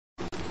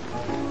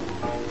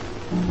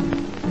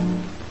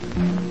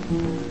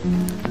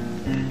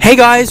Hey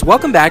guys,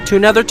 welcome back to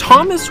another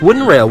Thomas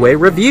Wooden Railway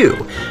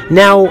review.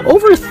 Now,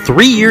 over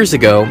 3 years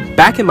ago,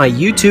 back in my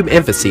YouTube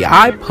infancy,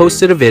 I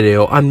posted a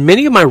video on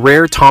many of my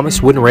rare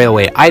Thomas Wooden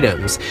Railway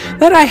items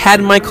that I had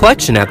in my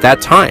collection at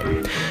that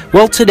time.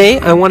 Well, today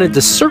I wanted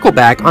to circle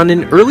back on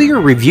an earlier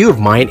review of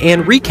mine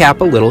and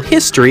recap a little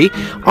history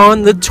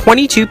on the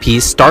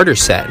 22-piece starter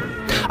set.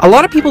 A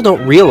lot of people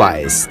don't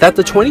realize that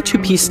the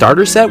 22-piece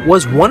starter set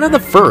was one of the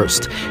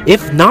first,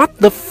 if not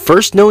the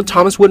first known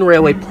Thomas Wooden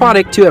Railway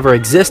product to ever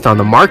exist on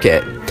the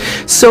market.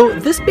 So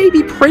this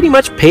baby pretty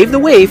much paved the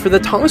way for the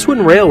Thomas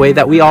Wooden Railway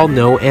that we all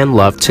know and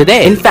love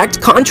today. In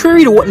fact,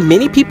 contrary to what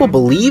many people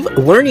believe,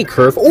 Learning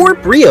Curve, or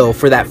Brio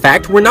for that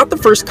fact, were not the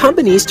first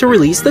companies to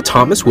release the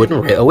Thomas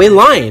Wooden Railway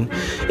line.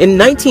 In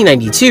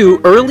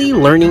 1992, Early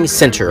Learning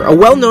Centre, a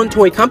well-known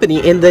toy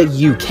company in the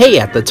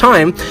UK at the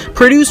time,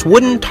 produced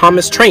wooden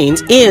Thomas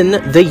trains in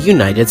the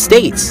United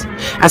States.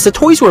 As the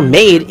toys were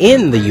made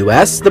in the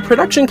US, the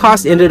production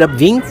cost ended up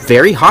being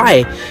very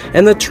high,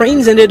 and the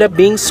trains ended up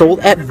being sold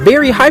at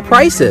very high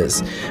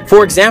prices.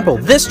 For example,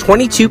 this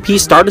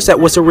 22-piece starter set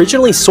was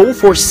originally sold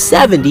for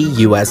 $70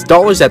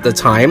 US at the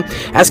time,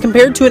 as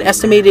compared to an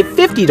estimated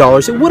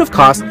 $50 it would have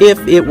cost if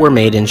it were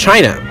made in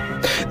China.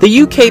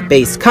 The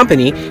UK-based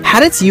company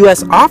had its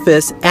US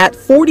office at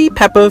 40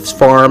 Pepper's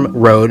Farm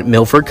Road,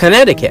 Milford,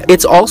 Connecticut.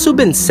 It's also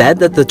been said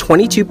that the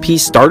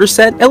 22-piece starter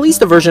set, at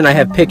least the version I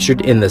have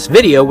pictured in this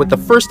video with the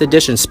first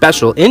edition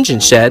special engine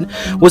shed,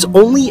 was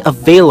only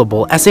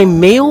available as a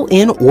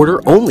mail-in order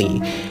only,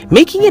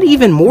 making it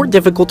even more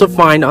difficult to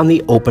find on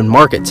the open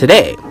market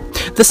today.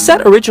 The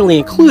set originally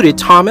included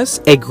Thomas,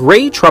 a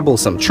gray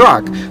troublesome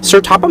truck,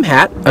 Sir Topham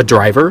hat, a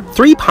driver,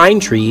 3 pine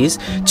trees,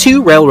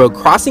 2 railroad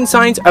crossing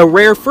signs, a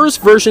rare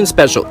first version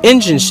special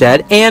engine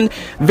shed, and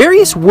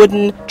various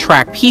wooden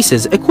track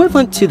pieces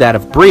equivalent to that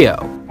of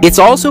Brio. It's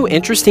also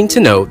interesting to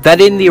note that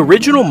in the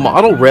original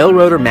Model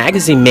Railroader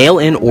magazine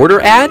mail-in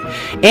order ad,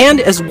 and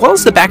as well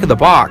as the back of the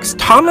box,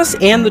 Thomas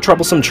and the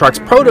Troublesome Truck's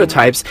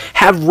prototypes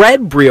have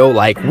red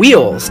Brio-like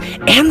wheels,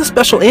 and the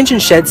special engine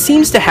shed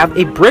seems to have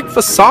a brick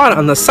facade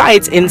on the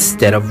sides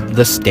instead of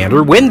the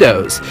standard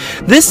windows.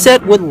 This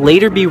set would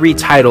later be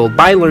retitled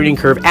by Learning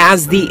Curve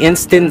as the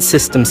Instant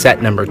System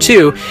Set number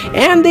 2,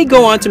 and they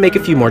go on to make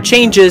a few more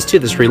changes to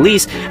this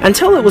release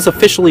until it was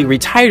officially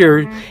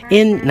retired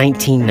in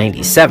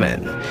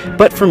 1997.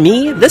 But for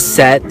me, this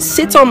set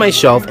sits on my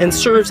shelf and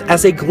serves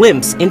as a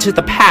glimpse into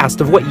the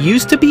past of what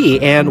used to be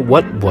and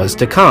what was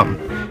to come.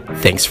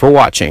 Thanks for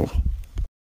watching.